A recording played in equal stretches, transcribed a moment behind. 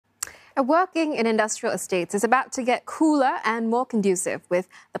Working in industrial estates is about to get cooler and more conducive with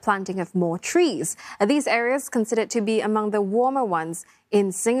the planting of more trees. These areas considered to be among the warmer ones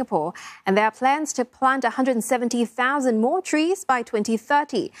in Singapore, and there are plans to plant 170,000 more trees by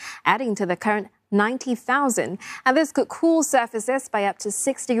 2030, adding to the current 90,000. And this could cool surfaces by up to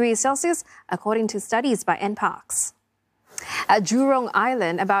 6 degrees Celsius, according to studies by NParks. At Jurong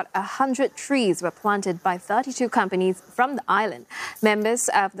Island, about 100 trees were planted by 32 companies from the island, members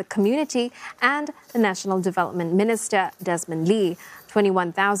of the community and the National Development Minister, Desmond Lee.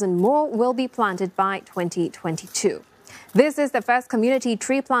 21,000 more will be planted by 2022. This is the first community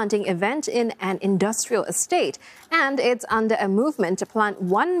tree planting event in an industrial estate, and it's under a movement to plant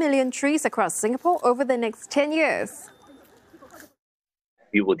 1 million trees across Singapore over the next 10 years.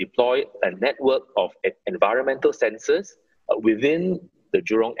 We will deploy a network of environmental sensors within the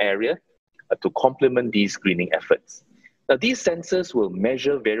Jurong area to complement these greening efforts. Now, these sensors will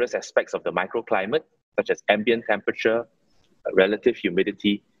measure various aspects of the microclimate, such as ambient temperature, relative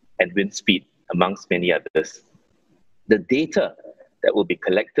humidity, and wind speed, amongst many others. The data that will be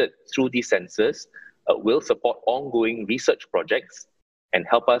collected through these sensors will support ongoing research projects and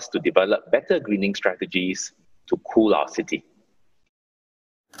help us to develop better greening strategies to cool our city.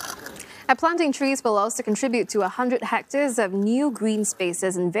 Planting trees will also contribute to 100 hectares of new green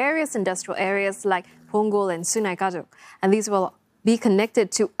spaces in various industrial areas like Punggol and Sungai Kadut. And these will be connected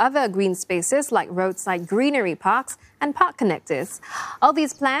to other green spaces like roadside greenery parks and park connectors. All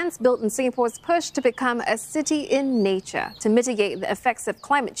these plans built in Singapore's push to become a city in nature, to mitigate the effects of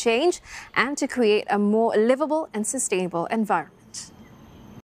climate change and to create a more livable and sustainable environment.